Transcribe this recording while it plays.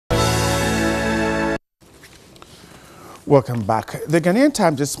Welcome back. The Ghanaian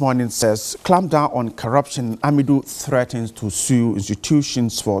Times this morning says, clamp down on corruption. Amidu threatens to sue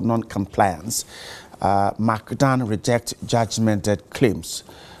institutions for non-compliance. MacDan rejects judgment that claims.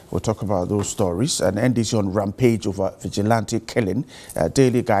 We'll talk about those stories. And NDC on rampage over vigilante killing.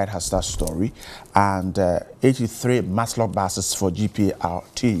 Daily Guide has that story. And 83 Maslow buses for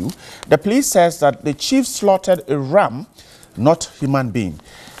GPRTU. The police says that the chief slaughtered a ram, not human being,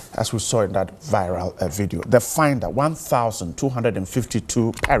 as we saw in that viral video. The finder,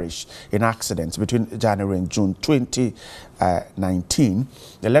 1,252 perished in accidents between January and June 2019.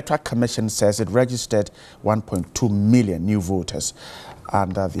 The Electoral Commission says it registered 1.2 million new voters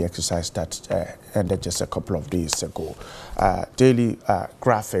under the exercise that ended just a couple of days ago. Daily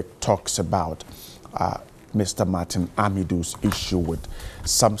Graphic talks about Mr. Martin Amidu's issue with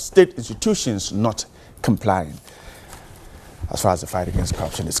some state institutions not complying as far as the fight against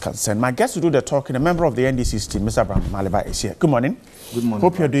corruption is concerned. My guest to do the talking, a member of the NDC's team, Mr. Abraham Maliba, is here. Good morning. Good morning.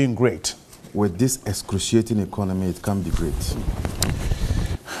 Hope you're doing great. With this excruciating economy, it can be great.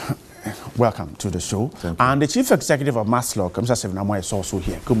 Welcome to the show. Thank you. And the Chief Executive of Maslow, Mr. Sevenamwa, is also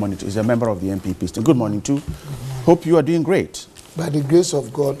here. Good morning to you. He's a member of the MPP team. Good morning too. Hope you are doing great. By the grace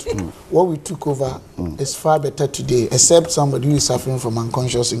of God, what we took over is far better today, except somebody who is suffering from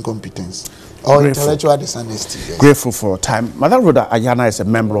unconscious incompetence or Grateful. Intellectual dishonesty. Yes. Grateful for your time. Mother Rhoda Ayana is a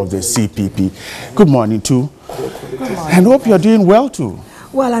member of the CPP. Good morning too. Good morning. And hope you're doing well too.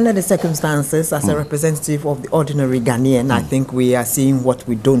 Well, under the circumstances, as a representative of the ordinary Ghanaian, I think we are seeing what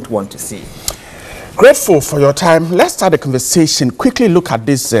we don't want to see. Grateful for your time. Let's start the conversation. Quickly look at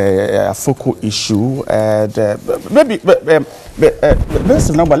this focal issue. Let me give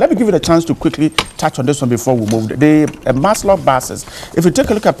you the chance to quickly touch on this one before we move. The Maslow buses. If you take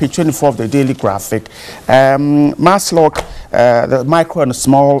a look at page 24 of the Daily Graphic, Maslow, the micro and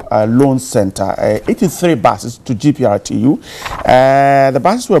small loan center, 83 buses to GPRTU. The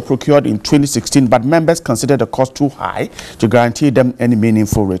buses were procured in 2016, but members considered the cost too high to guarantee them any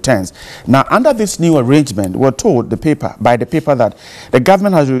meaningful returns. Now, under this new arrangement, we're told by the paper that the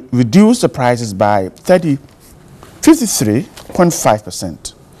government has reduced the prices by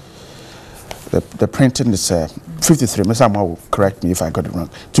 53.5%. The printing is 53. Mr. Amma will correct me if I got it wrong.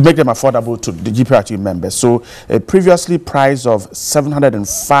 To make them affordable to the GPRTU members. So a previously price of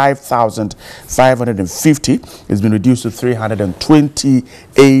 705,550 has been reduced to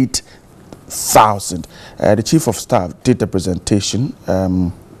 328,000. The Chief of Staff did the presentation.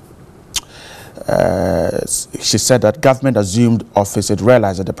 She said that government assumed office, it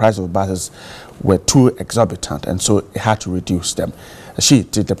realized that the price of buses were too exorbitant, and so it had to reduce them. She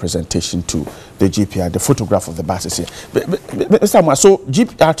did the presentation to the GPR, the photograph of the buses here. So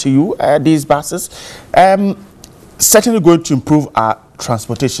GPRTU, these buses, certainly going to improve our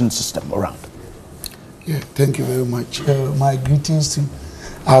transportation system around. Yeah, thank you very much. My greetings to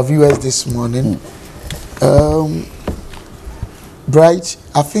our viewers this morning. Bright,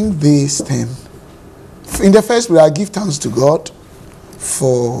 I think this thing, in the first place, I give thanks to God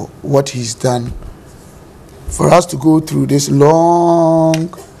for what He's done. For us to go through this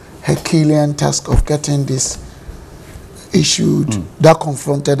long Herculean task of getting this issue that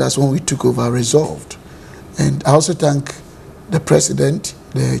confronted us when we took over resolved. And I also thank the President,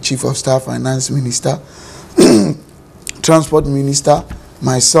 the Chief of Staff, Finance Minister, Transport Minister,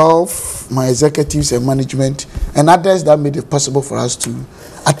 myself, my executives and management, and others that made it possible for us to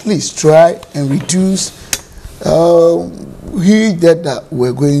at least try and reduce that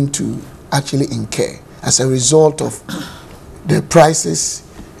we're going to actually incur as a result of the prices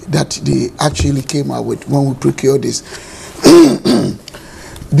that they actually came out with when we procured this.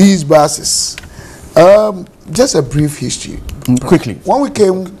 These buses. Just a brief history. Quickly. When we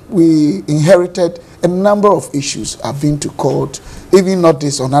came, we inherited a number of issues. I've been to court, even not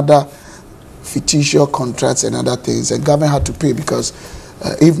this, on other fictitious contracts and other things, and government had to pay because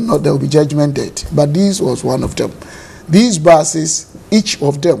if not, there will be judgment debt. But this was one of them. These buses, each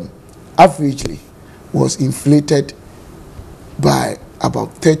of them, averagely, was inflated by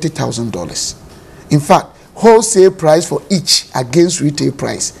about $30,000. In fact, wholesale price for each against retail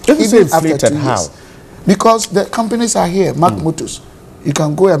price. Even after 2 years. How? Because the companies are here, Mark Motors. You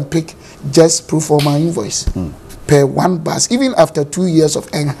can go and pick just pro forma invoice per one bus. Even after 2 years of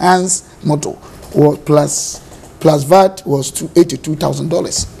enhanced motor, or plus VAT was to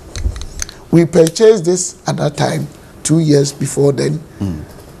 $82,000. We purchased this at that time, 2 years before then,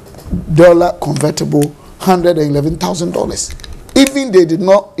 dollar convertible, $111,000. Even they did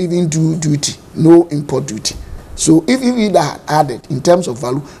not even do duty, no import duty. So if we had added in terms of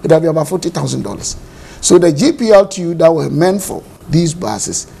value, it would have been about $40,000. So the GPRTU that were meant for these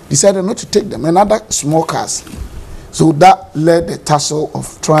buses decided not to take them, and other small cars So that led the tussle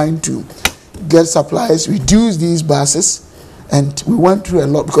of trying to get suppliers, reduce these buses, and we went through a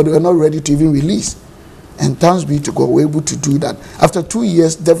lot because they were not ready to even release. And thanks be to God, we were able to do that. After 2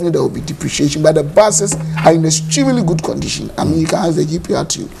 years, definitely there will be depreciation, but the buses are in extremely good condition. I mean, you can ask the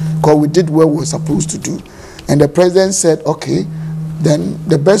GPRTU, because we did what we were supposed to do. And the president said, okay, then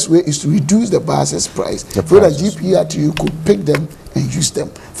the best way is to reduce the buses price so that GPRTU could pick them and use them.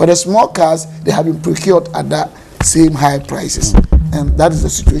 For the small cars, they have been procured at that same high prices. And that is the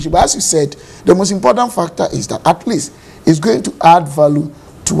situation. But as you said, the most important factor is that at least it's going to add value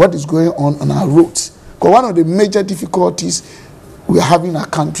to what is going on our roads. Because one of the major difficulties we are having in our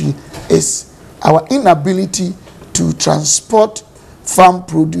country is our inability to transport farm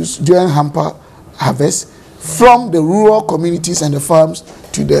produce during hamper harvest from the rural communities and the farms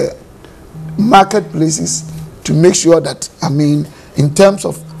to the marketplaces to make sure that, I mean, in terms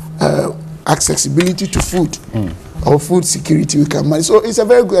of accessibility to food or food security, we can manage. So it's a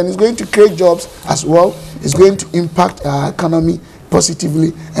very good, and it's going to create jobs as well. It's going to impact our economy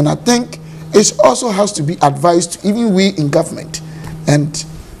positively, and I think it also has to be advised, even we in government and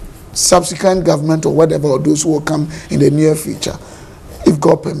subsequent government or whatever, or those who will come in the near future, if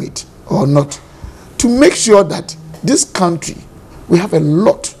God permit or not, to make sure that this country, we have a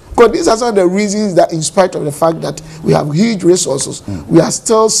lot. Because these are some of the reasons that, in spite of the fact that we have huge resources, we are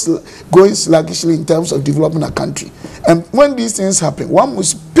still going sluggishly in terms of developing our country. And when these things happen, one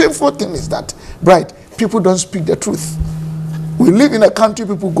most painful thing is that, Bright, people don't speak the truth. We live in a country,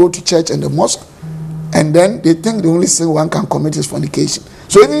 people go to church and the mosque, and then they think the only sin one can commit is fornication.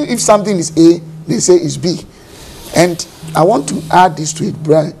 So even if something is A, they say it's B. And I want to add this to it,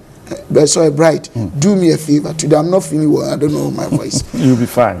 Bright. Bright, do me a favor. Today I'm not feeling well, I don't know my voice. You'll be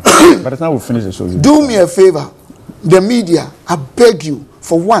fine. By the time we finish the show, do me a favor. The media, I beg you,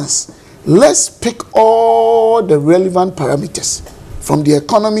 for once, let's pick all the relevant parameters from the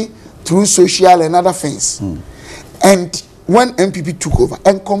economy through social and other things. And when MPP took over,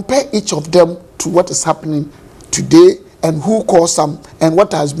 and compare each of them to what is happening today and who caused some and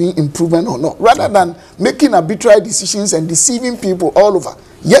what has been improvement or not, rather than making arbitrary decisions and deceiving people all over.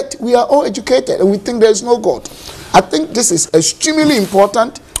 Yet we are all educated and we think there is no God. I think this is extremely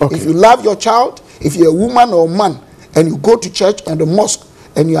important. Okay. If you love your child, if you're a woman or a man, and you go to church and the mosque,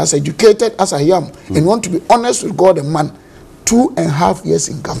 and you're as educated as I am, and you want to be honest with God and man, 2.5 years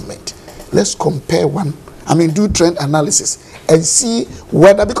in government, let's compare one. I mean, do trend analysis and see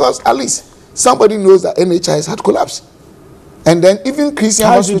whether, because at least somebody knows that NHIS had collapsed. And then even Christian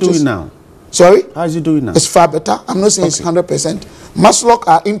hospitals. How is it doing now? Sorry? How is it doing now? It's far better. I'm not saying it's 100%. Maslock,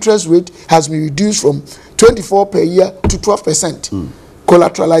 our interest rate has been reduced from 24 per year to 12%.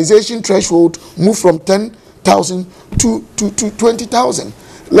 Collateralization threshold moved from 10,000 to 20,000.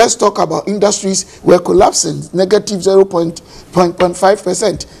 Let's talk about industries where collapsing, negative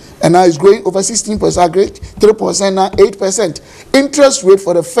 0.5%. And now it's growing over 16%, great 3%, now 8%. Interest rate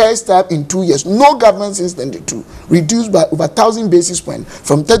for the first time in 2 years, no government since 92, reduced by over 1,000 basis points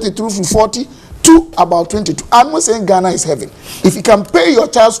from 32 to 40 to about 22. I'm not saying Ghana is heaven. If you can pay your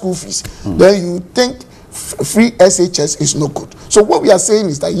child's school fees, then you think free SHS is no good. So what we are saying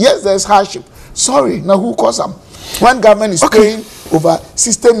is that yes, there's hardship. Sorry, now who caused them? One government is paying over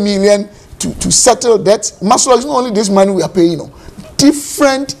 60 million to settle debt. Maslow, it's not only this money we are paying,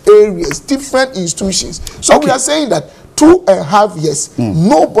 different areas, different institutions. So we are saying that 2.5 years,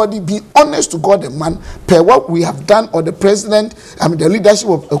 nobody be honest to God and man per what we have done, or the president, I mean the leadership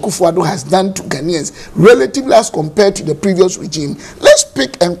of Akufo-Addo has done to Ghanaians, relatively as compared to the previous regime. Let's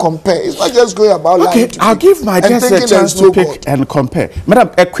pick and compare. It's not just going about lying to I'll give my guests a chance to pick and compare. Madam,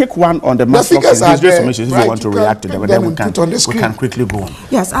 a quick one on the Maslow information, if you want to react to them, and then we can quickly go on.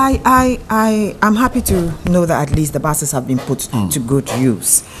 Yes, I'm happy to know that at least the buses have been put to good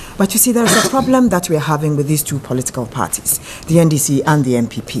use. But you see, there is a problem that we're having with these two political parties, the NDC and the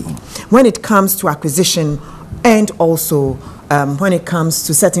MPP, when it comes to acquisition and also when it comes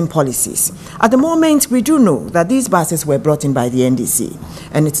to setting policies. At the moment, we do know that these buses were brought in by the NDC,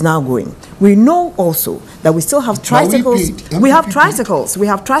 and it's now going. We know also that we still have tricycles. We have tricycles.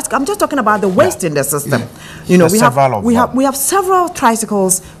 I'm just talking about the waste in the system. You know, we have several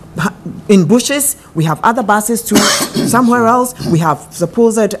tricycles in bushes. We have other buses too somewhere else. We have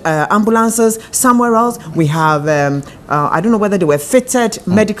supposed ambulances somewhere else. We have I don't know whether they were fitted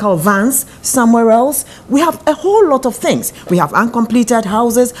medical vans somewhere else. We have a whole lot of things. We have uncompleted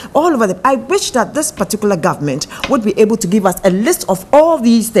houses all over I wish that this particular government would be able to give us a list of all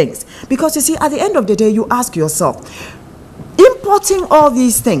these things, because you see, at the end of the day, you ask yourself, importing all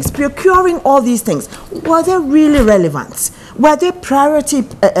these things, procuring all these things, were they really relevant? were they priority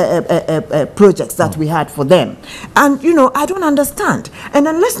projects that we had for them? And, you know, I don't understand. And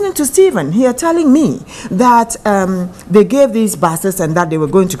then listening to Stephen here telling me that they gave these buses and that they were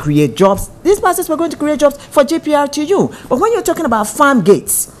going to create jobs. These buses were going to create jobs for JPRTU. But when you're talking about farm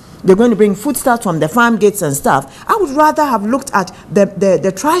gates, they're going to bring foodstuffs from the farm gates and stuff. I would rather have looked at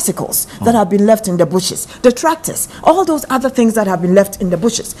the tricycles that have been left in the bushes, the tractors, all those other things that have been left in the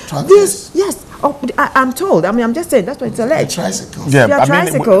bushes. Tractors? These, yes, I'm told. I mean, I'm just saying that's what it's alleged. Tricycles. Yeah, They are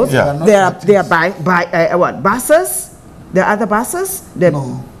tricycles. yeah. They are what, buses? There are other buses?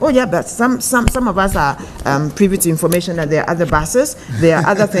 No. Oh yeah, but some of us are privy to information that there are other buses. There are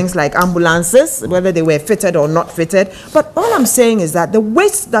other things like ambulances, whether they were fitted or not fitted. But all I'm saying is that the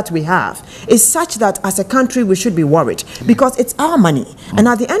waste that we have is such that as a country we should be worried because it's our money. And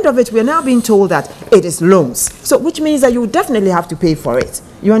at the end of it, we are now being told that it is loans. So which means that you definitely have to pay for it.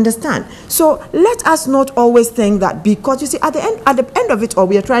 You understand? So let us not always think that because, you see, at the end of it all,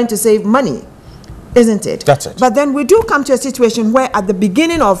 we are trying to save money. Isn't it? That's it. But then we do come to a situation where at the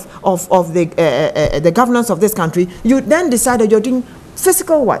beginning of the governance of this country, you then decided you're doing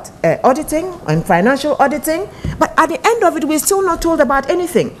physical what? Auditing and financial auditing. But at the end of it, we're still not told about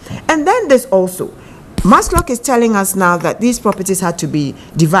anything. And then there's also, Maslock is telling us now that these properties had to be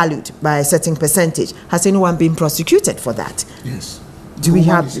devalued by a certain percentage. Has anyone been prosecuted for that? Yes. Do we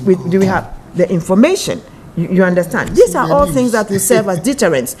have the information? You understand? These are all things that will serve as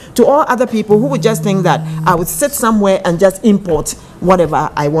deterrents to all other people who would just think that I would sit somewhere and just import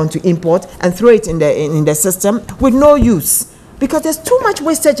whatever I want to import and throw it in the system with no use. Because there's too much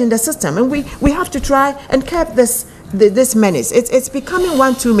wastage in the system, and we have to try and curb this menace. It's becoming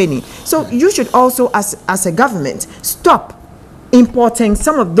one too many. So you should also, as a government, stop importing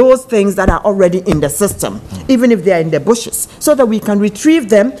some of those things that are already in the system, even if they are in the bushes, so that we can retrieve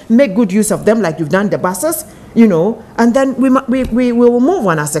them, make good use of them like you've done the buses, you know, and then we will move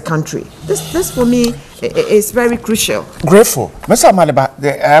on as a country. This for me is very crucial. Grateful. Mr. Maliba,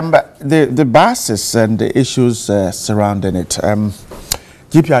 the buses and the issues surrounding it.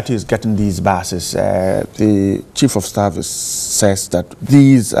 GPRT is getting these buses. The Chief of Staff says that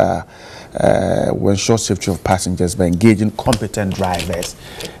these will ensure safety of passengers by engaging competent drivers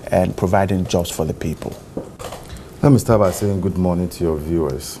and providing jobs for the people. Let me start by saying good morning to your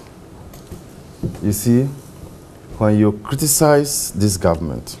viewers. You see, when you criticize this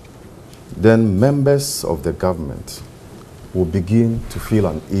government, then members of the government will begin to feel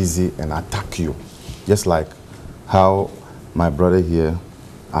uneasy and attack you, just like how my brother here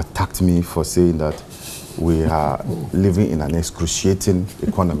attacked me for saying that we are living in an excruciating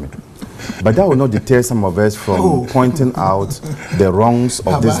economy. But that will not deter some of us from pointing out the wrongs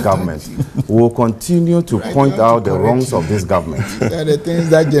of this government. We will continue to point out the wrongs of this government. The things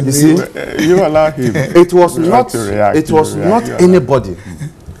that you see, you allow him. It was not anybody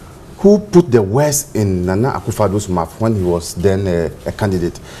who put the worst in Nana Akufo-Addo's mouth when he was then a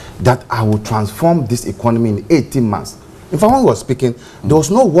candidate, that I will transform this economy in 18 months. In fact, when he was speaking, there was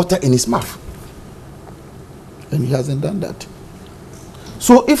no water in his mouth. And he hasn't done that.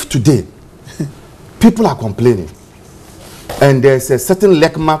 So if today people are complaining and there's a certain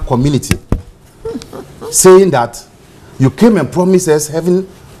Lekma community saying that you came and promised us heaven,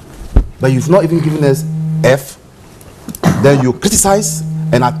 but you've not even given us F, then you criticize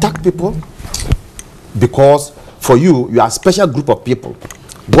and attack people because for you are a special group of people.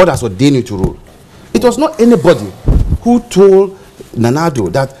 God has ordained you to rule. It was not anybody who told Nana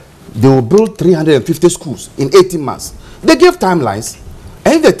Addo that they will build 350 schools in 18 months. They gave timelines.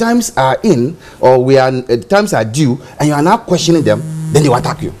 And if the times are in, or the times are due, and you are now questioning them, then they will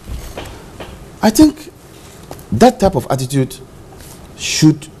attack you. I think that type of attitude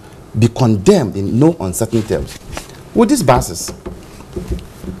should be condemned in no uncertain terms. With these buses,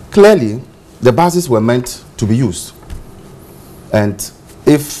 clearly, the buses were meant to be used. And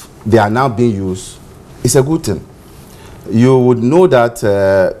if they are now being used, it's a good thing. You would know that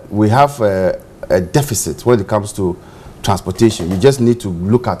we have a deficit when it comes to transportation. You just need to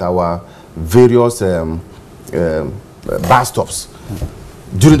look at our various bus stops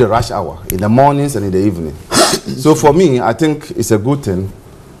during the rush hour, in the mornings and in the evening. So for me, I think it's a good thing,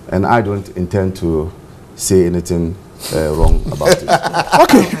 and I don't intend to say anything wrong about it.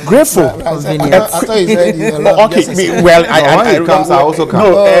 Okay, grateful. I thought you said you Okay, well, when it comes, I also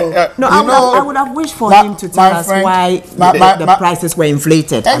come. I would have wished for him to tell us why the prices were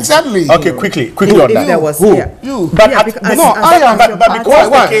inflated. Exactly. Okay, quickly If on that. there was, Who? yeah. You. But Yeah, because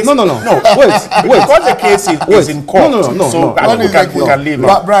Why? the case, No. Wait. because the case is in court. No. So I think we can leave it.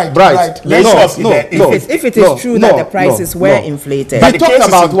 Right. Let's stop it there. If it is true that the prices were inflated. But We the talked case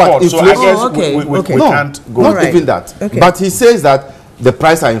about is in what? court, so I Inflation? guess Oh, okay, we okay. can't go Not there. even that. that. Okay. But he says that the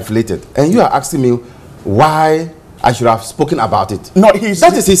prices are inflated. And you are asking me why I should have spoken about it. No,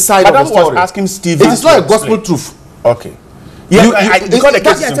 that is his side of the story. Was asking Steve. It is not a gospel truth. Okay. Yeah, he's an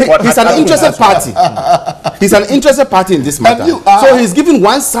interested party. He's an interested party in this matter. So he's giving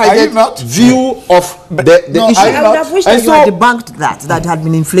one-sided view of the issue. I would have wished that you had debunked that had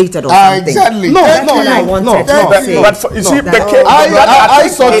been inflated or something. Exactly. No. But you see, I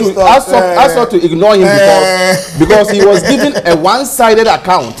sought to ignore him because he was giving a one-sided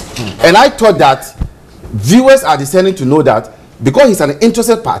account, and I thought that viewers are discerning to know that because he's an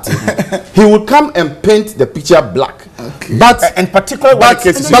interested party, he will come and paint the picture black. Okay. But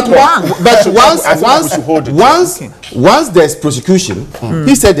once there's prosecution,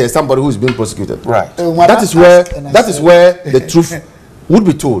 he said there's somebody who's being prosecuted. Right. That is where the truth would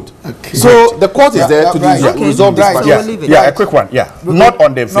be told. Okay. So the court is there to resolve this matter. Yeah, a quick one. Yeah, not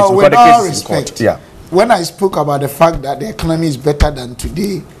on the face because the case is in court. Yeah. When I spoke about the fact that the economy is better than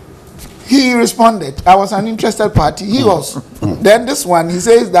today, he responded, I was an interested party. He was. Then this one, he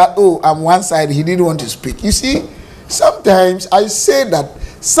says that, oh, I'm one side. He didn't want to speak. You see, sometimes I say that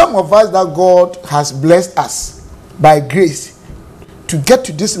some of us that God has blessed us by grace to get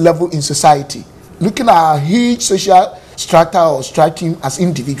to this level in society, looking at our huge social strata or stratum as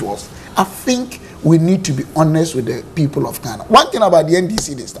individuals, I think we need to be honest with the people of Ghana. One thing about the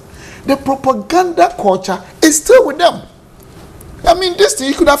NDC is that the propaganda culture is still with them. I mean, this thing,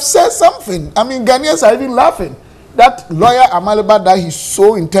 he could have said something. I mean, Ghanaians are even laughing. That lawyer Amaliba, that he's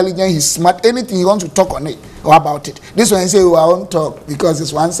so intelligent, he's smart, anything he wants to talk on it or about it. This one, he say, oh, I won't talk because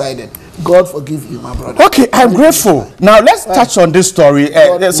it's one-sided. God forgive you, my brother. Okay, I'm grateful. Now, let's touch on this story.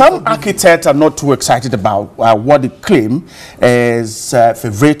 Some architects are not too excited about what they claim is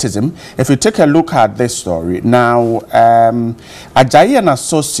favoritism. If you take a look at this story, now, Ajayi and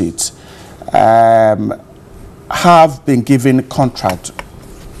Associates have been given contract,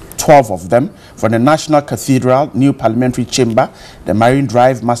 12 of them, for the National Cathedral, New Parliamentary Chamber, the Marine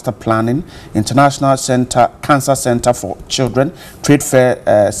Drive Master Planning, International Center, Cancer Center for Children, Trade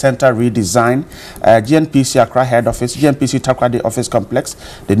Fair Center Redesign, GNPC Accra Head Office, GNPC Takoradi Office Complex,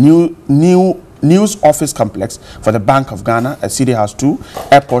 the new News Office Complex for the Bank of Ghana, City House 2,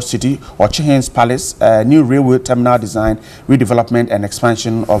 Airport City, Ochihen's Palace, new railway terminal design, redevelopment and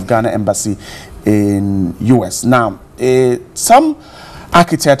expansion of Ghana Embassy in US. Now, some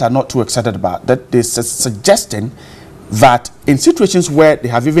architects are not too excited about that. They're suggesting that in situations where they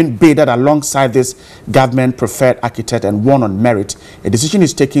have even bidded alongside this government preferred architect and won on merit, a decision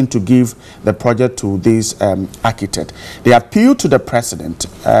is taken to give the project to this architect. They appeal to the president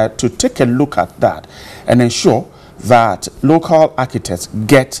to take a look at that and ensure that local architects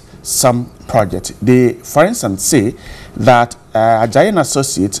get some project. They, for instance, say that Ajayi and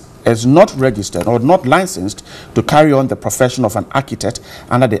Associates is not registered or not licensed to carry on the profession of an architect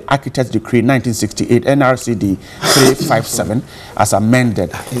under the Architects Decree 1968 NRCD 357 as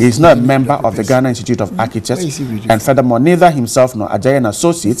amended. He is not a member of the Ghana Institute of Architects, and furthermore, neither himself nor Ajayi and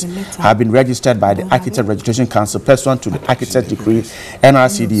Associates have been registered by the Architect Registration Council pursuant to the Architects Decree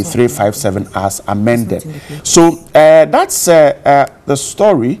NRCD 357 as amended. So that's the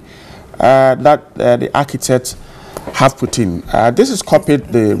story that the architects have put in. This is copied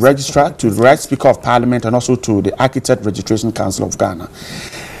the registrar to the right Speaker of Parliament and also to the Architect Registration Council of Ghana.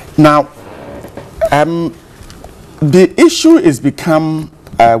 Now, the issue is become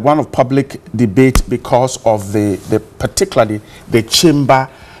one of public debate because of the particularly the chamber,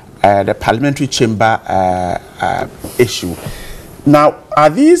 the parliamentary chamber issue. Now,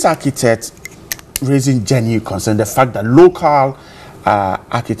 are these architects raising genuine concern, the fact that local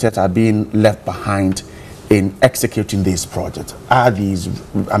architects are being left behind in executing this project? Are these,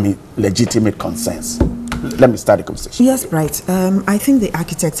 legitimate concerns? Let me start the conversation. Yes, right. I think the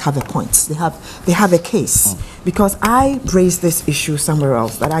architects have a point. They have a case, because I raised this issue somewhere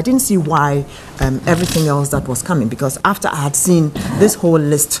else that I didn't see why everything else that was coming, because after I had seen this whole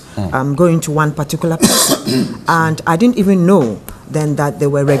list going to one particular person, and I didn't even know then that there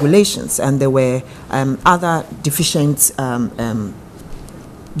were regulations and there were other deficiencies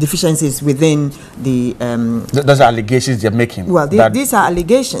within the those are allegations they're making. Well, these are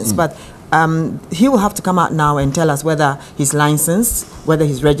allegations, but he will have to come out now and tell us whether he's licensed, whether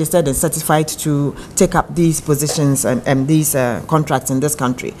he's registered and certified to take up these positions and these contracts in this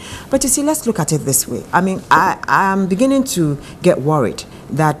country. But you see, let's look at it this way. I mean, I'm beginning to get worried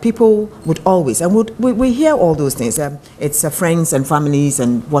that people would always, and we hear all those things, it's friends and families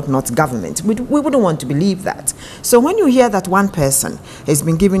and whatnot, government. We wouldn't want to believe that. So when you hear that one person has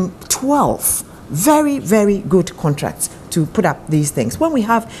been given 12 very, very good contracts to put up these things, when we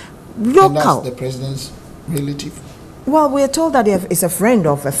have local... And that's the president's relative? Well, we're told that it's a friend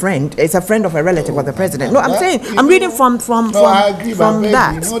of a friend. It's a friend of a relative of the president. No, I'm saying, I'm reading from I agree, from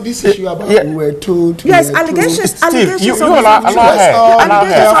that. You know, this issue about we were told. Yes, allegations. Steve, Allegations. you allow her.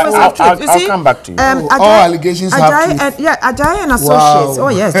 I'll come back to you. All allegations have truth. Ajayi and Associates. Wow. Oh,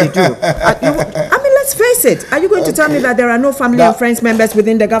 yes, they do. I mean, let's face it. Are you going to tell me that there are no family and friends members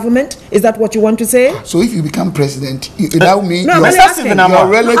within the government? Is that what you want to say? So if you become president, that will mean your relative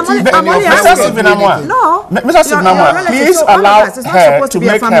and your friends. No. Mr. Sivnamwa, please allow her to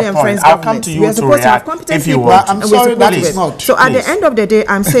make her point. I'll come to you to react if you want. I'm sorry, that is not. So at the end of the day,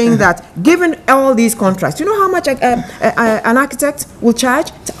 I'm saying that given all these contracts, you know how much an architect will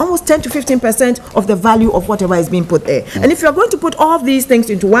charge? It's almost 10 to 15% of the value of whatever is being put there. And if you're going to put all these things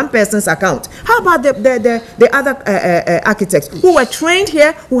into one person's account, how about the other architects who were trained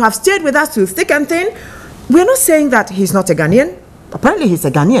here, who have stayed with us through thick and thin? We're not saying that he's not a Ghanaian. Apparently he's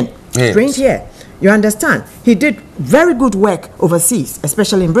a Ghanaian, trained here. You understand? He did very good work overseas,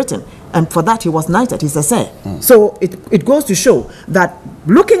 especially in Britain. And for that, he was knighted. He's a sir. So it goes to show that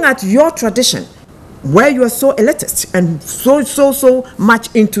looking at your tradition, where you are so elitist and so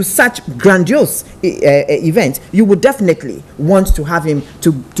much into such grandiose events, you would definitely want to have him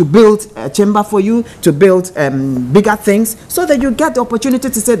to build a chamber for you, to build bigger things, so that you get the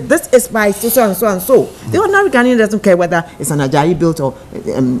opportunity to say, this is by so and so and so. The ordinary Ghanaian doesn't care whether it's an Ajayi built or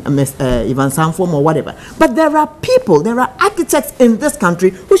Ivan Sanfom or whatever. But there are people, there are architects in this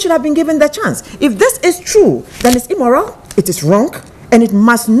country who should have been given the chance. If this is true, then it's immoral, it is wrong, and it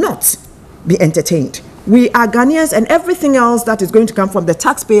must not be entertained. We are Ghanaians, and everything else that is going to come from the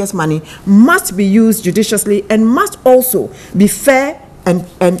taxpayers' money must be used judiciously and must also be fair and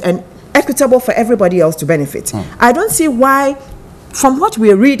equitable for everybody else to benefit. I don't see why, from what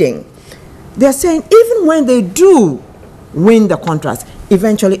we're reading, they're saying even when they do win the contract,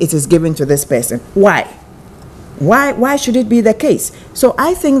 eventually it is given to this person. Why? Why should it be the case? So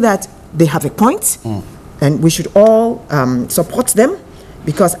I think that they have a point, and we should all support them.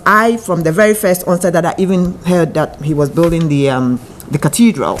 Because from the very first onset that I even heard that he was building the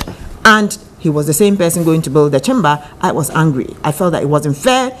cathedral, and he was the same person going to build the chamber, I was angry. I felt that it wasn't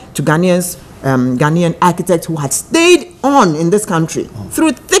fair to Ghanaian architects who had stayed on in this country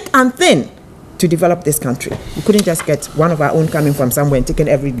through thick and thin to develop this country. We couldn't just get one of our own coming from somewhere and taking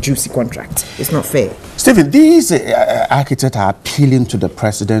every juicy contract. It's not fair. Stephen, these architects are appealing to the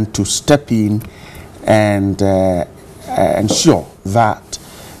president to step in and ensure that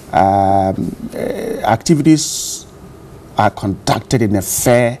activities are conducted in a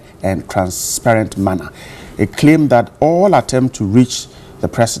fair and transparent manner. A claim that all attempts to reach the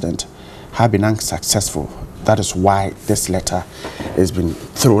president have been unsuccessful. That is why this letter has been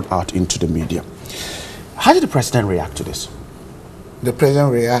thrown out into the media. How did the president react to this? The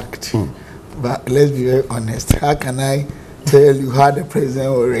president react, but let's be very honest. How can I tell you how the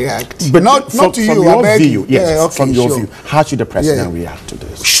president will react? But not to you. From your view, yes. From your view, how should the president react to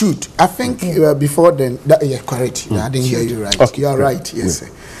this? I think before then, correct. I didn't hear you right. Okay, you are right. Yes.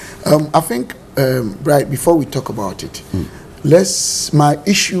 I think right before we talk about it, my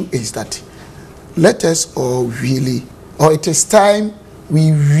issue is that let us all really, or it is time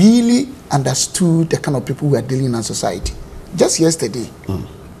we really understood the kind of people we are dealing in our society. Just yesterday,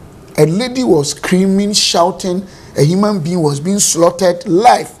 a lady was screaming, shouting. A human being was being slaughtered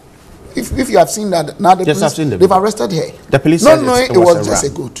live. If you have seen that, now the police, they've arrested her. The police not knowing it was just a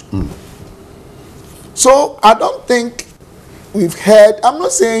goat. So I don't think we've heard, I'm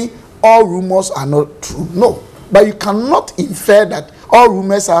not saying all rumors are not true, no. But you cannot infer that all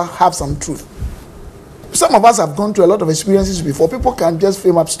rumors have some truth. Some of us have gone through a lot of experiences before. People can just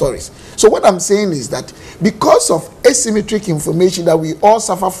frame up stories. So what I'm saying is that because of asymmetric information that we all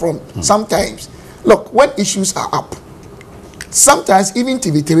suffer from sometimes, look, when issues are up, sometimes even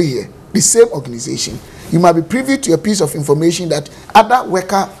TV3 here, the same organization, you might be privy to a piece of information that other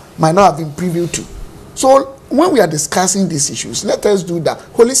worker might not have been privy to. So when we are discussing these issues, let us do that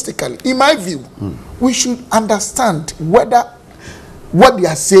holistically. In my view, we should understand whether what they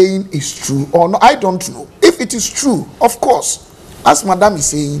are saying is true or not. I don't know. If it is true, of course, as Madam is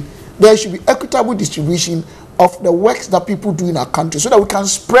saying, there should be equitable distribution of the works that people do in our country so that we can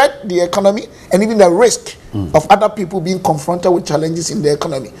spread the economy and even the risk of other people being confronted with challenges in the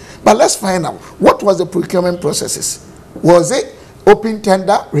economy. But let's find out, what was the procurement processes? Was it open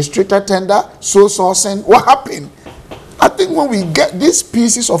tender, restricted tender, sole sourcing? What happened? I think when we get these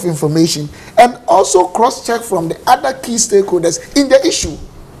pieces of information and also cross-check from the other key stakeholders in the issue,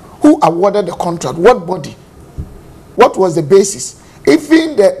 who awarded the contract, what body, what was the basis,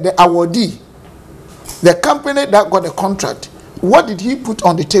 even the awardee, the company that got the contract, what did he put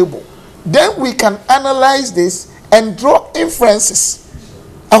on the table? Then we can analyze this and draw inferences.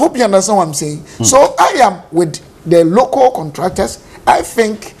 I hope you understand what I'm saying. So I am with the local contractors. I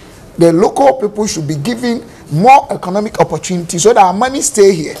think the local people should be given more economic opportunities so that our money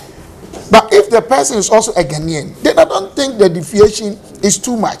stay here. But if the person is also a Ghanaian, then I don't think the deviation is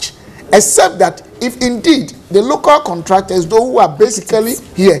too much. Except that if indeed the local contractors, those who are basically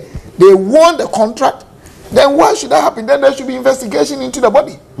here, they won the contract, then why should that happen? Then there should be investigation into the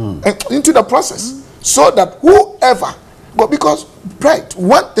body, into the process, so that whoever, but because, right,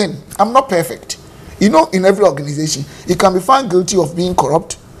 one thing, I'm not perfect. You know, in every organization, you can be found guilty of being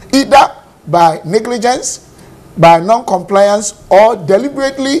corrupt, either by negligence, by non-compliance, or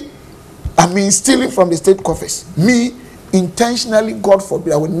deliberately, stealing from the state coffers. Me, intentionally, God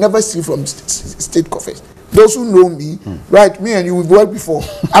forbid, I will never steal from state coffers. Those who know me, right, me and you, we've worked before.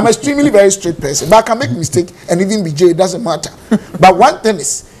 I'm extremely very straight person, but I can make mistake and even be jailed, it doesn't matter. But one thing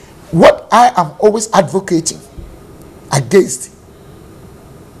is, what I am always advocating against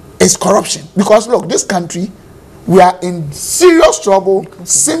is corruption. Because look, this country, we are in serious trouble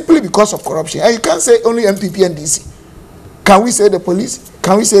simply because of corruption. And you can't say only MPP and DC. Can we say the police?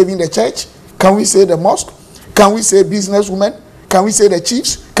 Can we say even the church? Can we say the mosque? Can we say businesswomen? Can we say the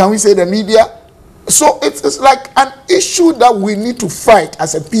chiefs? Can we say the media? So it's like an issue that we need to fight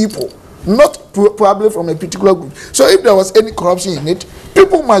as a people, not probably from a particular group. So if there was any corruption in it,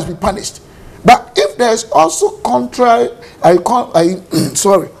 people must be punished. But if there is also contrary,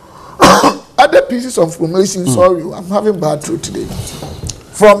 other pieces of information, sorry, I'm having bad throat today,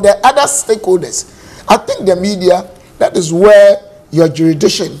 from the other stakeholders, I think the media, that is where your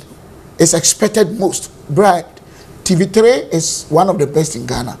jurisdiction is expected most. Bright, TV3 is one of the best in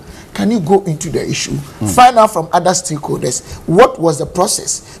Ghana. Can you go into the issue, find out from other stakeholders what was the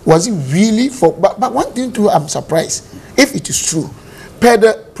process? Was it really for? But one thing too, I'm surprised if it is true. Per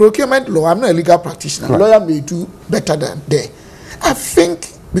the procurement law, I'm not a legal practitioner. Right. Lawyer may do better than there. I think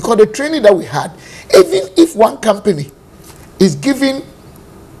because the training that we had, even if one company is giving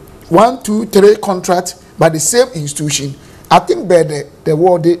 1, 2, 3 contracts by the same institution, I think by the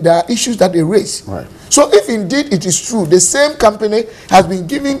world, there are issues that they raise. Right. So if indeed it is true, the same company has been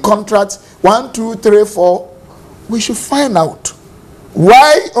giving contracts 1, 2, 3, 4, we should find out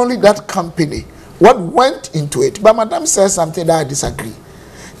why only that company, what went into it. But Madam says something that I disagree.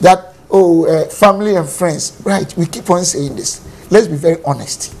 That, family and friends, right, we keep on saying this. Let's be very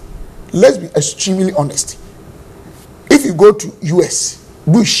honest. Let's be extremely honest. If you go to US,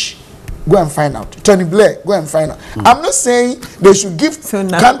 Bush, go and find out. Tony Blair, go and find out. I'm not saying they should give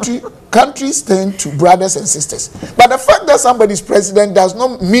countries turn to brothers and sisters. But the fact that somebody's president does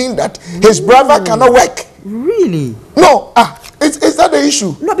not mean that his brother cannot work. Really? No. Is that the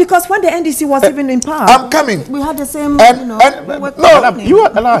issue? No, because when the NDC was even in power, I'm coming. We had the same,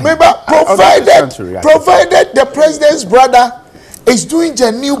 provided the president's brother is doing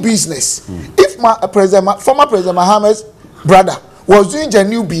genuine business. If former President Mohammed's brother was doing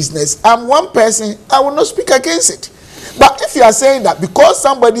genuine business, I'm one person, I will not speak against it. But if you are saying that because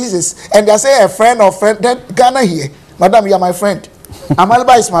somebody is, and they are saying a friend or friend, then Ghana here, Madam, you are my friend.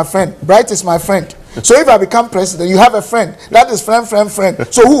 Amalba is my friend. Bright is my friend. So if I become president, you have a friend. That is friend.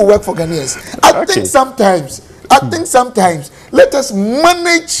 So who will work for Ghanaians? I think sometimes, let us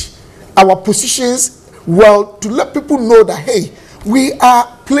manage our positions well to let people know that, hey, we are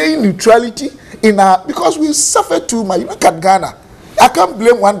playing neutrality because we suffer too much. Look at Ghana. I can't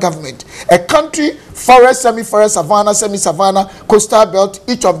blame one government. A country, forest, semi-forest, savannah, semi-savannah, coastal belt,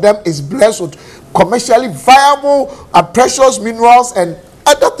 each of them is blessed with commercially viable and precious minerals and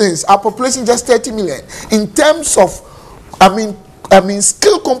other things. Our population just 30 million. In terms of,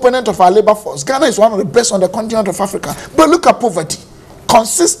 skill component of our labor force, Ghana is one of the best on the continent of Africa. But look at poverty.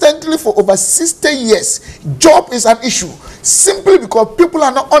 Consistently for over 60 years, job is an issue simply because people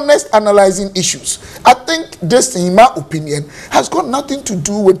are not honest analyzing issues. I think this, in my opinion, has got nothing to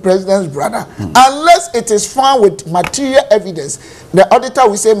do with president's brother, unless it is found with material evidence. The auditor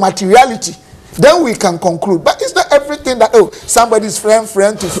will say materiality. Then we can conclude. But it's not everything that, somebody's friend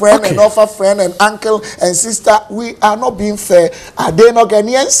to friend, and offer friend and uncle and sister. We are not being fair. Are they not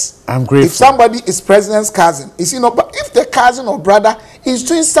Ghanaians? I'm grateful. If somebody is president's cousin, is he not? But if the cousin or brother is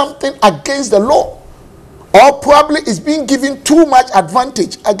doing something against the law, or probably is being given too much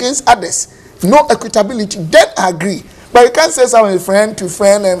advantage against others, no equitability, then I agree. But you can't say someone is friend to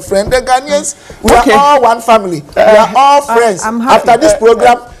friend and friend. The Ghanaians, we are all one family. We are all friends. After this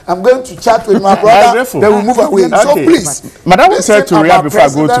program, I'm going to chat with my brother. Then we move away. So please. Madam said to react before I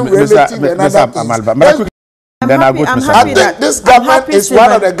go to Mr. Amalba. then I'll go to I'm Mr. happy I Abdul. think this I'm government happy, is Stephen.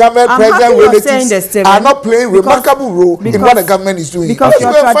 one of the government I'm president happy you're saying this, relatives Stephen, are not playing because- remarkable role in what the government is doing. Because Let's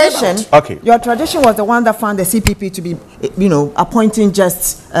your go and find tradition, out. Okay. your tradition was the one that found the CPP to be, appointing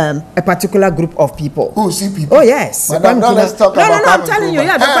just a particular group of people. Who CPP? Oh yes. Madam, now let's talk no, about I'm telling you,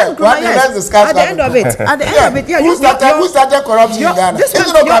 yeah, the Kwame Nkrumah, yes. Let's discuss At the end of it, yeah. Who started corruption in Ghana? This Is it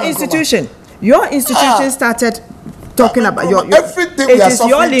was not your Kwame Nkrumah? institution. Your institution started talking about your everything it we are is your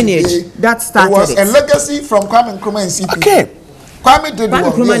suffering lineage today, that started it was a it. legacy from Kwame Nkrumah and CPP. Okay. Kwame did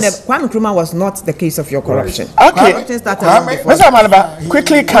well, yes. Kwame Nkrumah was not the case of your corruption. Okay. Corruption started Kwame- long before. Mr. Amaliba,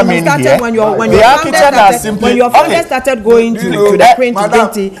 quickly come in here. When your The architect has when your father started going to the print to Madam,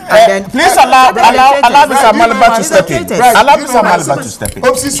 Binti, and then Please allow Mr. Amaliba to step in. Right. Allow You Mr. know, Amaliba to step in.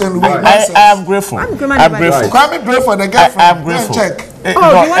 Opsis and Louis, I nonsense. am grateful. Kwame Nkrumah I'm never grateful. died. Kwame pray for the I girlfriend. am Go and grateful. check. Oh,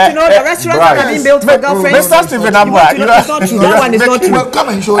 you want to know the restaurants that have been built for girlfriends? Mr. Stephen You want Amwa, to know- it's not true. That one is not true. Well, come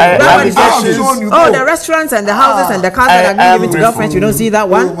and show I- you. That I'm one is grateful. not true. Shown you Oh, go. the restaurants and the houses and the cars that I have been am given to grateful. girlfriends. You don't see that Oh,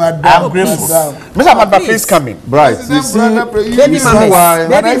 one? madam, I'm grateful. madam. Mr. Amaliba, please. please come in. Right. President You see, brother, you Baby see mamas, why- When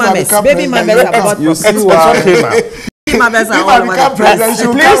baby I mamas, become baby president, mamas you are about you see It's why. okay, ma'am. baby mamas are If all I over become the place. president,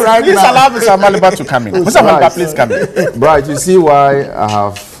 you Please, come right please now. allow Mr. Amaliba to come in. Mr. Amaliba, Right. please come in. Right, you see why I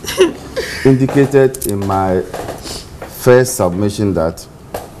have indicated in my first submission that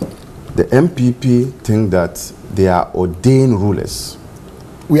the MPP think that they are ordained rulers,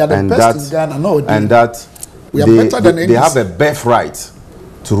 We are the and best that in Ghana, no, and that We are they, better than they have NDC. a birthright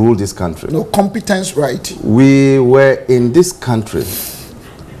to rule this country. no competence right. We were in this country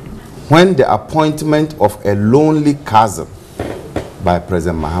when the appointment of a lonely cousin by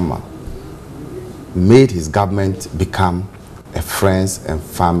President Mahama made his government become a friends and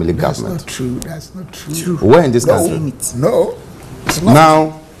family That's government. not true. That's not true. We're in this country. No, it's not.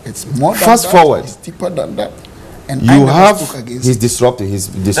 Now, It's more than fast that. forward. It's deeper than that. And I you never have spoke against he's it. disruptive. He's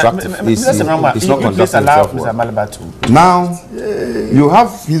disruptive. He's Mr. Amaliba, not please conducting allow himself Mr. well. Amaliba to. Now, you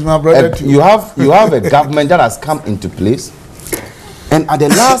have He's my brother too. you have a government that has come into place, and at the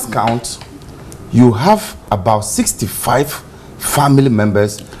last count, you have about 65 family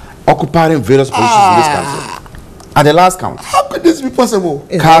members occupying various positions in this country. At the last count, How could this be possible?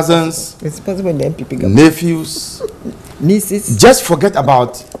 cousins, It's possible in the MPP government. nephews. Nieces. Just forget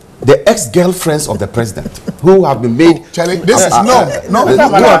about the ex-girlfriends of the president who have been made Charlie, this is who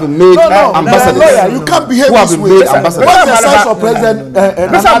have been made ambassadors. Lawyer, you can't behave Who have this been way. made ambassadors. What's the sense of President?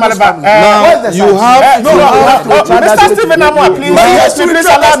 Mr. Amaliba, You have Mr. Stephen Amwa, please, please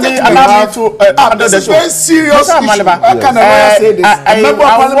allow me to handle This the is show. very serious Mr. issue. Amaliba, How can a lawyer say this? A member of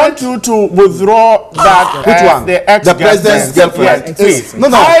I parliament? want you to withdraw that. Which one? The The president's girlfriend. Yes, please. No,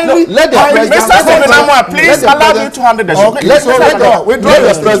 let the highly- president. Mr. Stephen Amwa, please Let the allow me president- to handle the show. Okay, Let so the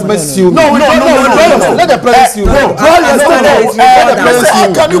withdraw president sue me. No. Let the president sue me. No. Let the president How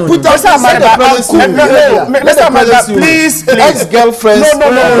sue can me. you put up Mr. Amaliba, Mr. Amaliba, please. Ex-girlfriends.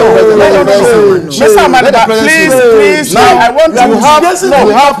 No. Mr. Amaliba, please. I want to have.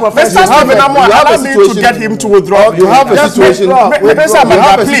 Mr. Stephen Amwa, allow me to get him to withdraw. You have a situation. Mr.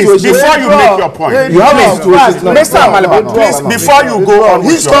 Amaliba, please, before you make your point. You have a situation. Mr. Amaliba, please, before you go on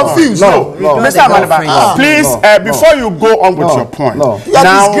with He's your confused. point. No, Mr. Amaliba, please, before you go on with your point.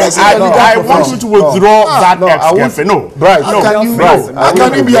 Now, I want you to withdraw that ex-girlfriend. No, Right. How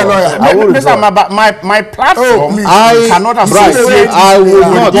can you be a lawyer? Mr. Amaliba, my platform cannot associate. I will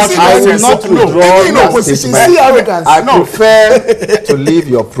not withdraw in that opposition. statement. See arrogance. I prefer to leave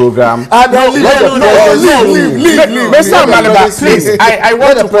your program. And then leave. Leave. Mr. Amaliba, president please, sue me. I want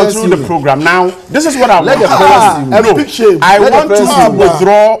Let to the president continue the sue me. program. Now, this is what I Let want. the president sue me. big shame. I Let the want you president to sue me.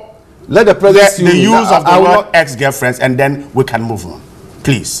 withdraw Let the president sue the me. use of the I will word not- ex-girlfriends, and then we can move on.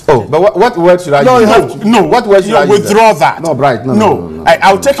 Please. Oh, but what word should I use? What word should I use? Withdraw that. No, Bright. No.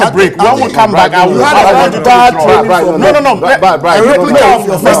 I'll take a break. When we come back, I will You had a want you to bad withdraw. training No. Bright.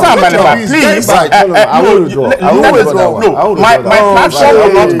 Mr. Amaliba, please. I will withdraw. I will withdraw. No, my platform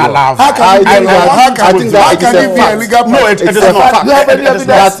will not allow. How can you be a legal No, it is party? not. You have any evidence?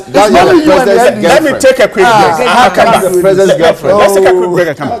 That's It's only the you and the president's NDC. Let me take a quick break. I'll come That's back. the president's girlfriend. Let's take a quick break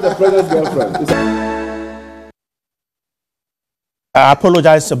and come back. The president's girlfriend. I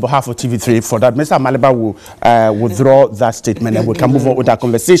apologize on behalf of TV3 for that. Mr. Amaliba will withdraw that statement and we can move on with our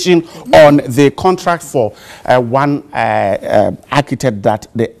conversation on the contract for one architect that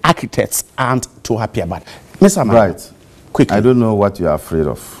the architects aren't too happy about. Mr. Amaliba, Right. quickly. I don't know what you are afraid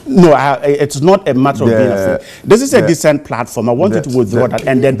of. No, it's not a matter of being afraid. This is a decent platform. I want you to withdraw that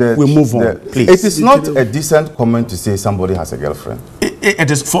and then we move on, please. It is not a decent comment to say somebody has a girlfriend. It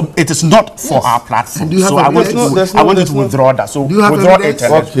is not for our platform. Do you have So I want evidence? you to withdraw that. So Do you have withdraw it.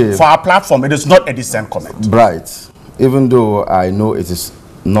 evidence? Okay. For our platform, it is not a decent comment. Bright. Even though I know it is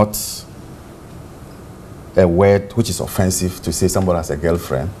not a word which is offensive to say somebody has a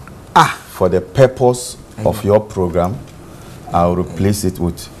girlfriend. For the purpose of your program, I'll replace it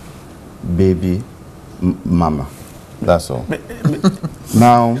with baby mama. That's all.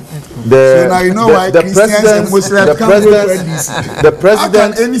 Now, so now you know why the Christians and Muslims can't go for this. The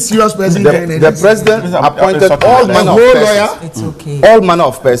president, any serious person the president appointed all manner of persons. It's okay. All manner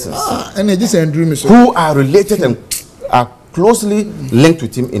of persons who are related and are closely linked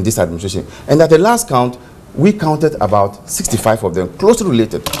with him in this administration. And at the last count, we counted about 65 of them closely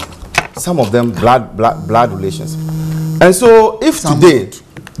related. Some of them blood relations. And so, if today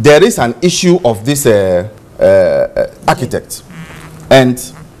there is an issue of this architect, and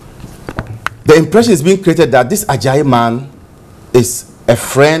the impression is being created that this Ajayi man is a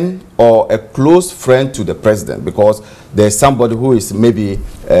friend or a close friend to the president because there's somebody who is maybe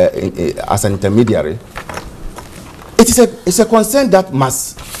as an intermediary, it's a concern that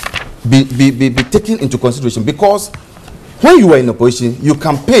must be taken into consideration, because when you were in opposition, you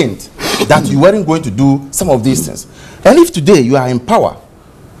campaigned that you weren't going to do some of these things. And if today you are in power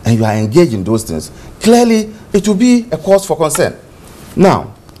and you are engaged in those things, clearly it will be a cause for concern.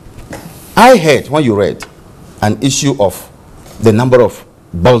 Now, I heard when you read an issue of the number of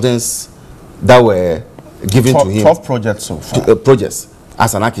buildings that were given to him. 12 projects so far. Projects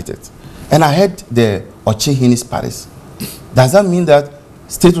as an architect. And I heard the Ochehinis Paris. Does that mean that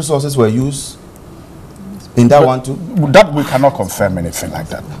state resources were used in that one too? That we cannot confirm anything like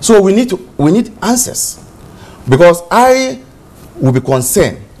that. So we need answers, because I will be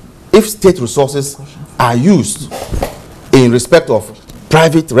concerned if state resources are used in respect of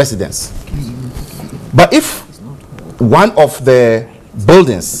private residence. But if one of the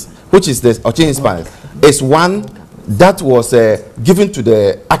buildings, which is the Ochehinis Paris, is one that was given to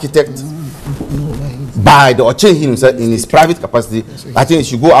the architect by the Ochehin himself in his private capacity, I think it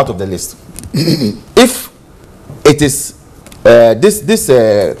should go out of the list. If it is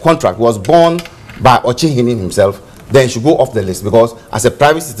this contract was borne by Ochehin himself, then it should go off the list, because as a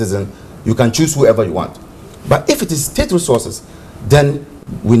private citizen, you can choose whoever you want. But if it is state resources, then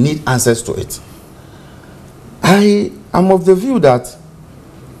we need answers to it. I am of the view that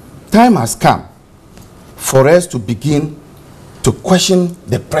time has come for us to begin to question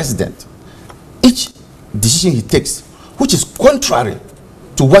the president. Each decision he takes, which is contrary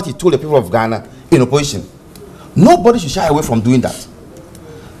to what he told the people of Ghana in opposition, nobody should shy away from doing that.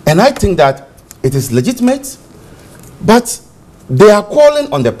 And I think that it is legitimate, but they are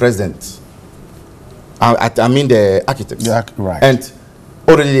calling on the president. I mean the architects. Yeah, right. And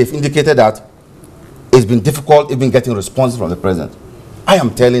already they've indicated that it's been difficult even getting responses from the president. I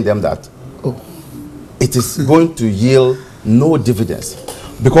am telling them that it is going to yield no dividends,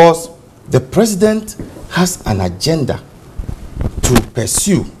 because the president has an agenda to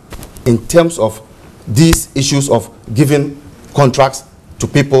pursue in terms of these issues of giving contracts to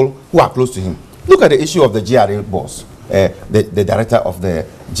people who are close to him. Look at the issue of the GRA boss, the director of the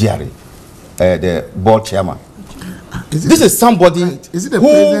GRA, the board chairman. This is somebody. Is it the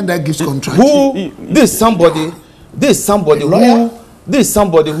president that gives contract? This is somebody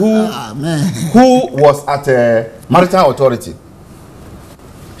who was at a maritime authority.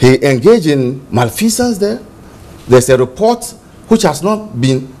 He engaged in malfeasance there. There's a report which has not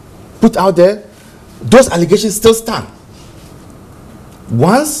been put out there. Those allegations still stand.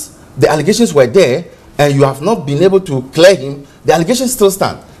 Once the allegations were there and you have not been able to clear him, the allegations still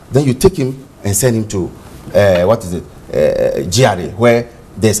stand. Then you take him and send him to GRA, where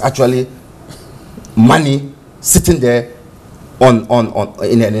there's actually money sitting there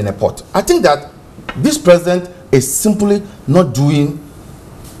in a pot. I think that this president is simply not doing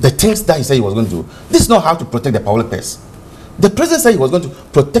the things that he said he was going to do. This is not how to protect the public purse. The president said he was going to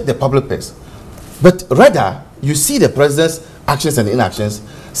protect the public purse, but rather you see the president's actions and inactions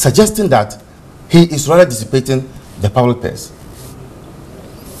suggesting that he is rather dissipating the public purse.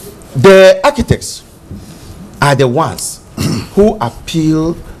 The architects are the ones who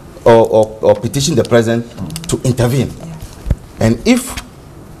appeal or petition the president to intervene. And if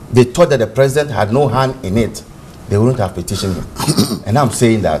they thought that the president had no hand in it, they wouldn't have petitioned him. And I'm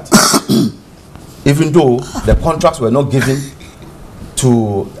saying that even though the contracts were not given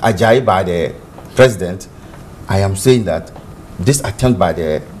to Ajayi by the president, I am saying that this attempt by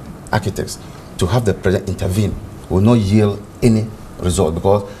the architects to have the president intervene will not yield any result,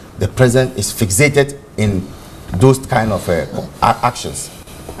 because the president is fixated in those kind of actions.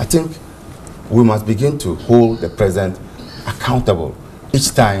 I think we must begin to hold the president accountable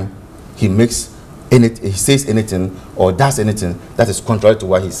each time he says anything or does anything that is contrary to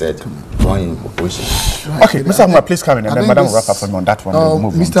what he said when in opposition. Okay, Mr. Amwa, please come in, and then Madam will wrap up on that one.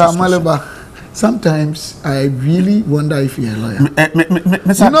 Mr. Amaleba, sometimes I really wonder if you're a lawyer.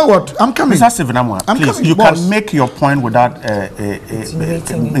 Mr. You know what? I'm coming. Mr. Stephen Amoah, please, coming, you boss. can make your point without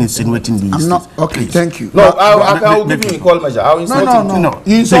insinuating these. I'm not. things. Okay, Please. thank you. No, I'll give him a call measure. I'll insult him. No.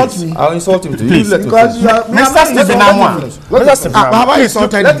 You insult me. I'll insult him too. Please. You let him Because finish. you are, Mr. Stephen Amoah, Mr. Stephen have I Amoah,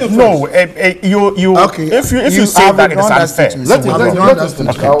 insulted let you? him no, you. Okay. If you say have that it it is understood. unfair, Let him understood.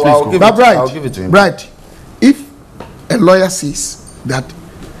 finish. Okay, I'll please give But it. I'll give it to him. Bright, if a lawyer says that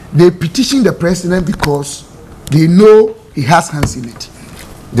they petition the president because they know he has hands in it.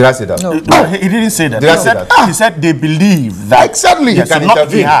 Did I say that? No. No, he didn't say that. Did I say that? He said they believe that. Exactly. Yes, He can not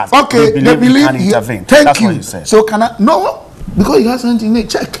intervene. he has. Okay, they believe he can intervene. Thank That's you. what he said. So can I? No, because he has hands in it.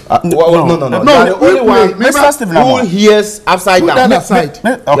 Check. No. No, You are the only one Mr. Stephen who Amoah. hears upside Put down. that aside. You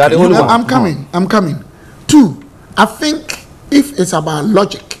are the only one. I'm coming. Two, I think if it's about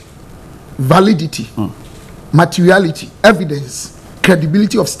logic, validity, materiality, evidence,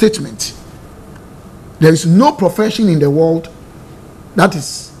 credibility of statement, there is no profession in the world that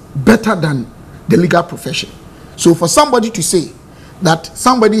is better than the legal profession. So for somebody to say that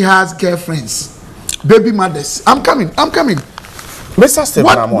somebody has girlfriends, baby mothers, I'm coming. Mr.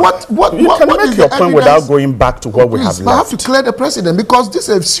 Stephen Amoah, you can make your point without going back to what we have Please, but I have left. to clear the president because this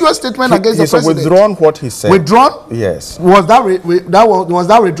is a serious statement against the He's president. withdrawn what he said. Withdrawn? Yes. Was that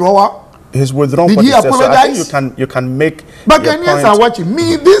withdrawal? He's withdrawn Did what he he said. So I apologize? think you can make. But your Kenyans point. are watching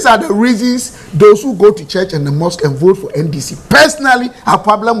me. These are the reasons those who go to church and the mosque and vote for NDC personally have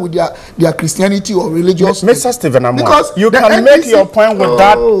problem with their Christianity or religious. Mr. Stephen Amoah, Because you the can make NDC your point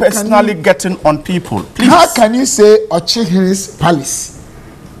without can personally you- getting on people. Please. How can you say Ochihiri's palace?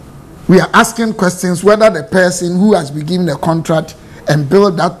 We are asking questions whether the person who has been given a contract and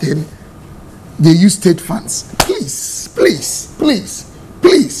built that thing, they use state funds.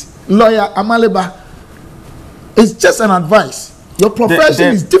 Please, lawyer Amaleba, it's just an advice. Your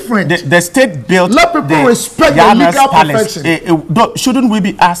profession is different. The state built. Let people the respect the Yana's legal palace. profession. Shouldn't we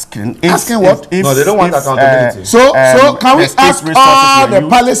be asking? Asking what? No, they don't want accountability. So can we the state ask resources all were the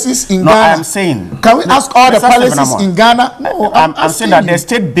used? palaces in No, Ghana? I am saying. Can we ask all the Mr. Stephen palaces Amoah, in Ghana? No, I'm saying that the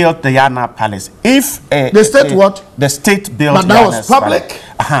state built the Yana Palace. If The state what? The state built. But that was Yana's public. Palace.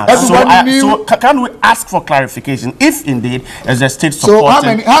 Everybody knew. So can we ask for clarification? If indeed as the state So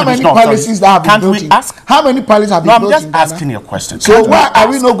supporting how many traditional palaces that have been can't built we in? ask? How many palaces have No, been I'm built just in Ghana? asking you a question. So Can't why are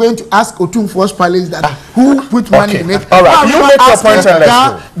we ask? not going to ask Otumfuo's palace that who put money Okay. in it? All right. Why are we You not make your asking point and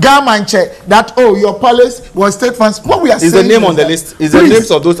let's Gamanche that your palace was state funds? What we are Is saying the name on the that- list? Is the Please,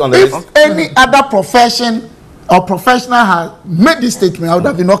 names of those on the if list? any other profession or professional has made this statement, I would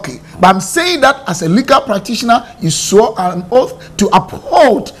have been okay. But I'm saying that as a legal practitioner, you swore an oath to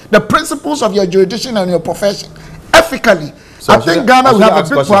uphold the principles of your jurisdiction and your profession ethically. So I I think should- Ghana I will should have a ask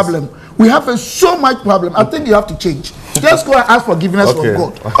big questions. problem. We have so much problem. I think you have to change. Just go and ask forgiveness Okay.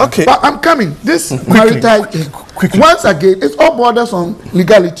 from God. Okay. But I'm coming. This maritime thing. Once again, it's all borders on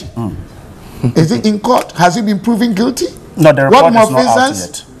legality. Is it in court? Has he been proven guilty? No, the report What more is not out offenses?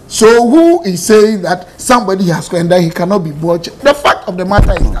 yet. So who is saying that somebody has gone that he cannot be bought? The fact of the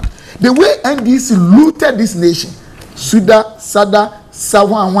matter is that the way NDC looted this nation, Suda, Sada,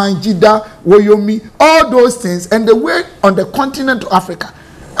 Sawan, Jida, Woyomi, all those things, and the way on the continent of Africa.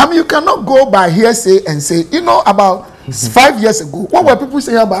 I mean, you cannot go by hearsay and say, about 5 years ago, what were people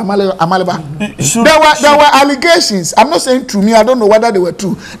saying about Amaliba? There were allegations. I'm not saying true. Me, I don't know whether they were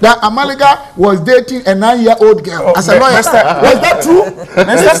true. That Amaliga was dating a 9-year-old girl as a lawyer. Was that true?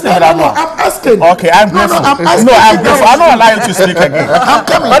 Mr. Stephen Amoah. I'm asking. Okay, I'm grateful. I'm asking. No, I'm grateful. I'm not allowing you to speak again. I'm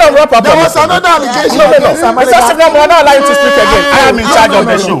coming. Madam, wrap up There on was this. another allegation. No. against Mr. Stephen Amoah, I'm not allowing you to speak again. I am in charge of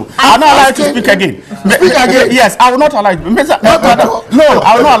the show. I'm not allowing you to speak again. Speak again. Yes, I will not allow you. No,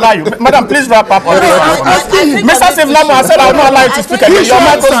 I will not allow you. Madam, please wrap up on this. Mr. Stephen Amoah, I said I will not allow you to speak again. Your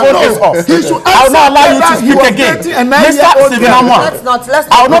microphone is off. I will not allow you to speak again. Mr. Stephen Amoah,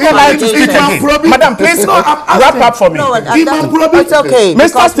 I will not allow you to speak again. Madam, please wrap up for me. No, it's okay. Mr.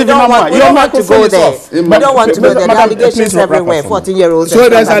 because Stephen we Amoah, we your don't want to microphone go is there. off. We don't want to go there. There are Madam, allegations please wrap up everywhere. for me. 14-year-olds. So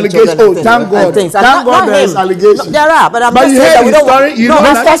there's allegations. Oh, thank God. Thank God there's allegations. There are, but I'm But just you saying heard that we his don't story, want. you No,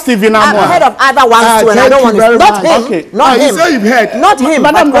 know Mr. Stephen I've Amoah. heard of other ones too, and I thank don't you want very to. Not much. him. Okay. Not You him. say you've heard. Not him.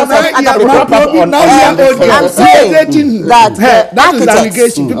 Madam, but wrap other up people. on- I'm saying that that is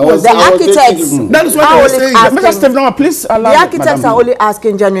allegation. People were the saying- architects That is what are they were only saying. asking- Mr. Stephen Amoah, please allow The architects Madam. are only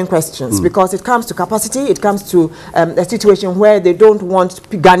asking genuine questions because it comes to capacity, it comes to a situation where they don't want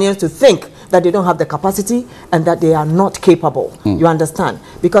Ghanaians to think that they don't have the capacity and that they are not capable. You understand?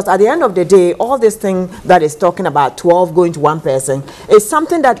 Because at the end of the day, all this thing that is talking about 12 going to one person is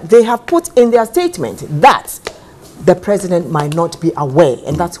something that they have put in their statement that the president might not be aware,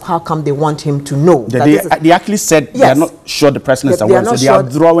 and that's how come they want him to know. They actually said yes, they are not sure the president is aware, so they are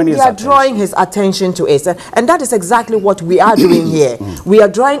drawing his attention to it. And that is exactly what we are doing here. We are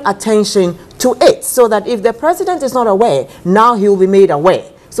drawing attention to it, so that if the president is not aware, now he will be made aware,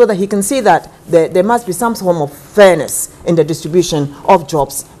 so that he can see that there must be some form of fairness in the distribution of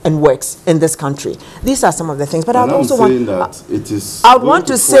jobs and works in this country. These are some of the things. But I would also want that it is. I would want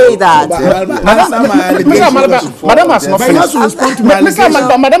to say that Madam has not finished.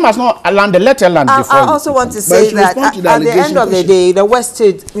 Madam has not allowed the letter land before. I also want to say that at the end of the day, the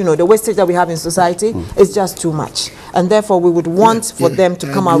wastage, the wastage that we have in society is just too much. And therefore, we would want for them to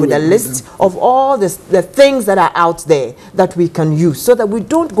come out with a list of all the things that are out there that we can use, so that we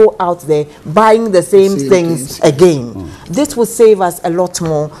don't go out there buying the same things again. This will save us a lot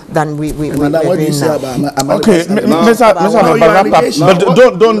more than we're doing now. Okay, Mr. But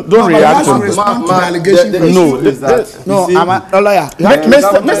don't react to this. No, I'm a lawyer.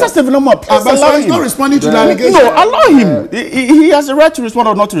 Mr. Stephen Omo, please allow him. He's not responding to the allegation. No, allow him. He has a right to respond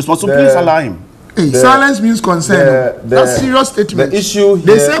or not to respond, so please allow him. Silence means consent. That's serious statement. The issue here,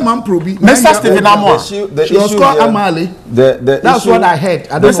 they say man probi. Mr. Stephen Omo. She was called Amali. That's what I heard.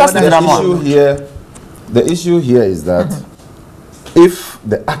 I don't know the issue here is that if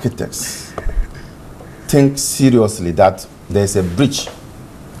the architects think seriously that there is a breach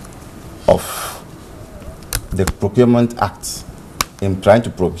of the Procurement Act in trying to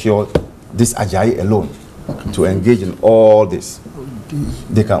procure this Ajayi alone to engage in all this,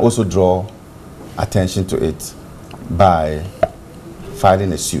 they can also draw attention to it by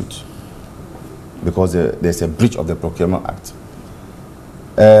filing a suit, because there's a breach of the Procurement Act.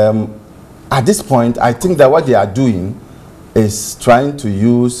 At this point, I think that what they are doing is trying to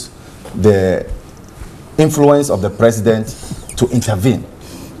use the influence of the president to intervene.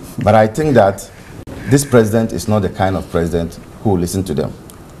 But I think that this president is not the kind of president who will listen to them,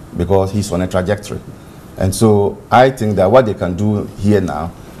 because he's on a trajectory. And so I think that what they can do here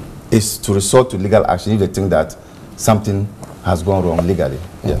now is to resort to legal action if they think that something has gone wrong legally.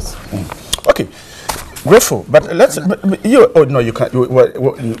 Yes. Okay. Grateful, but let's. Oh no, you can't.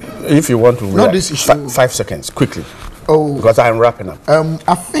 If you want to, not this issue. 5 seconds, quickly. Oh, because I'm wrapping up.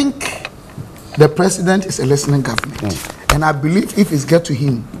 I think the president is a listening government, and I believe if it's get to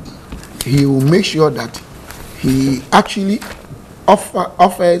him, he will make sure that he actually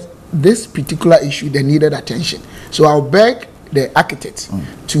offers this particular issue the needed attention. So I'll beg the architects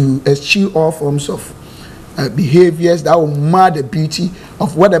to eschew all forms of behaviors that will mar the beauty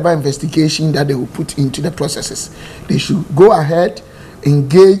of whatever investigation that they will put into the processes. They should go ahead,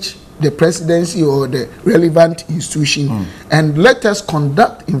 engage the presidency or the relevant institution, and let us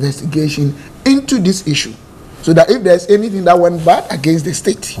conduct investigation into this issue, so that if there's anything that went bad against the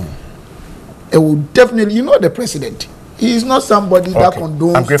state, it will definitely, the president, he is not somebody that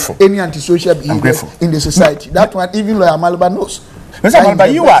condones any antisocial behavior in the society. That one, even Lawyer Malaba knows. Mr.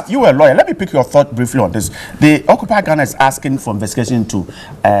 Malaba, you are a lawyer. Let me pick your thought briefly on this. The Occupy Ghana is asking for investigation to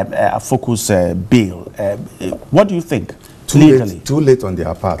a focus bail. What do you think? Too late on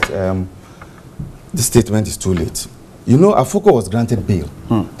their part. The statement is too late. Afoko was granted bail,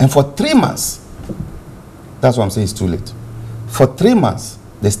 and for 3 months, that's what I'm saying, it's too late. For 3 months,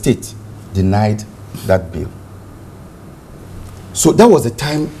 the state denied that bail. So that was the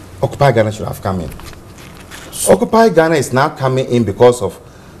time Occupy Ghana should have come in. Occupy Ghana is now coming in because of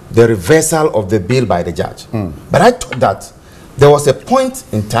the reversal of the bill by the judge. But I thought that there was a point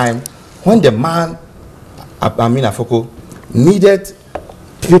in time when the man, Afoko, needed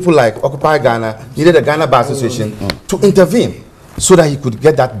people like Occupy Ghana, needed the Ghana Bar Association to intervene so that he could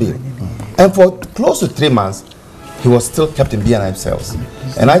get that bill. And for close to 3 months, he was still kept in BNI cells.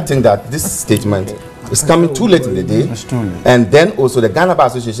 And I think that this statement is coming too late in the day. And then also the Ghana Bar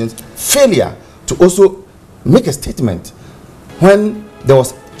Association's failure to also make a statement when there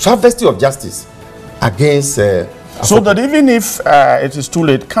was travesty of justice against so that even if it is too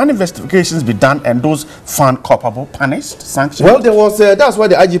late, can investigations be done and those found culpable punished, sanctioned? Well, there was that's why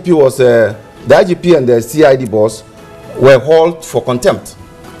the IGP was the IGP and the CID boss were hauled for contempt.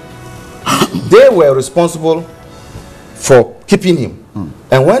 They were responsible for keeping him,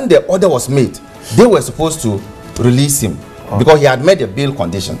 and when the order was made, they were supposed to release him because he had made a bail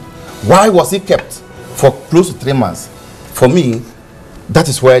condition. Why was he kept for close to 3 months? For me, that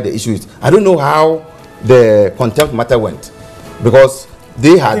is where the issue is. I don't know how the contempt matter went, because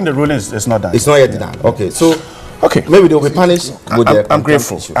they had. I think the ruling is not done. It's not yet done. Okay, so maybe they will be punished. I'm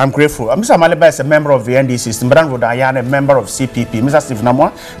grateful. Issue. I'm grateful. Mr. Malaba is a member of the NDC. Mbran Rodayan, a member of CPP. Mr. Stephen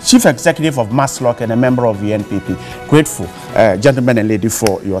Omo, Chief Executive of Maslock and a member of the NPP. Grateful, gentlemen and lady,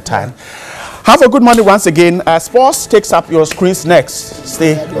 for your time. Have a good morning once again. Sports takes up your screens next.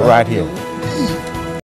 Stay right here.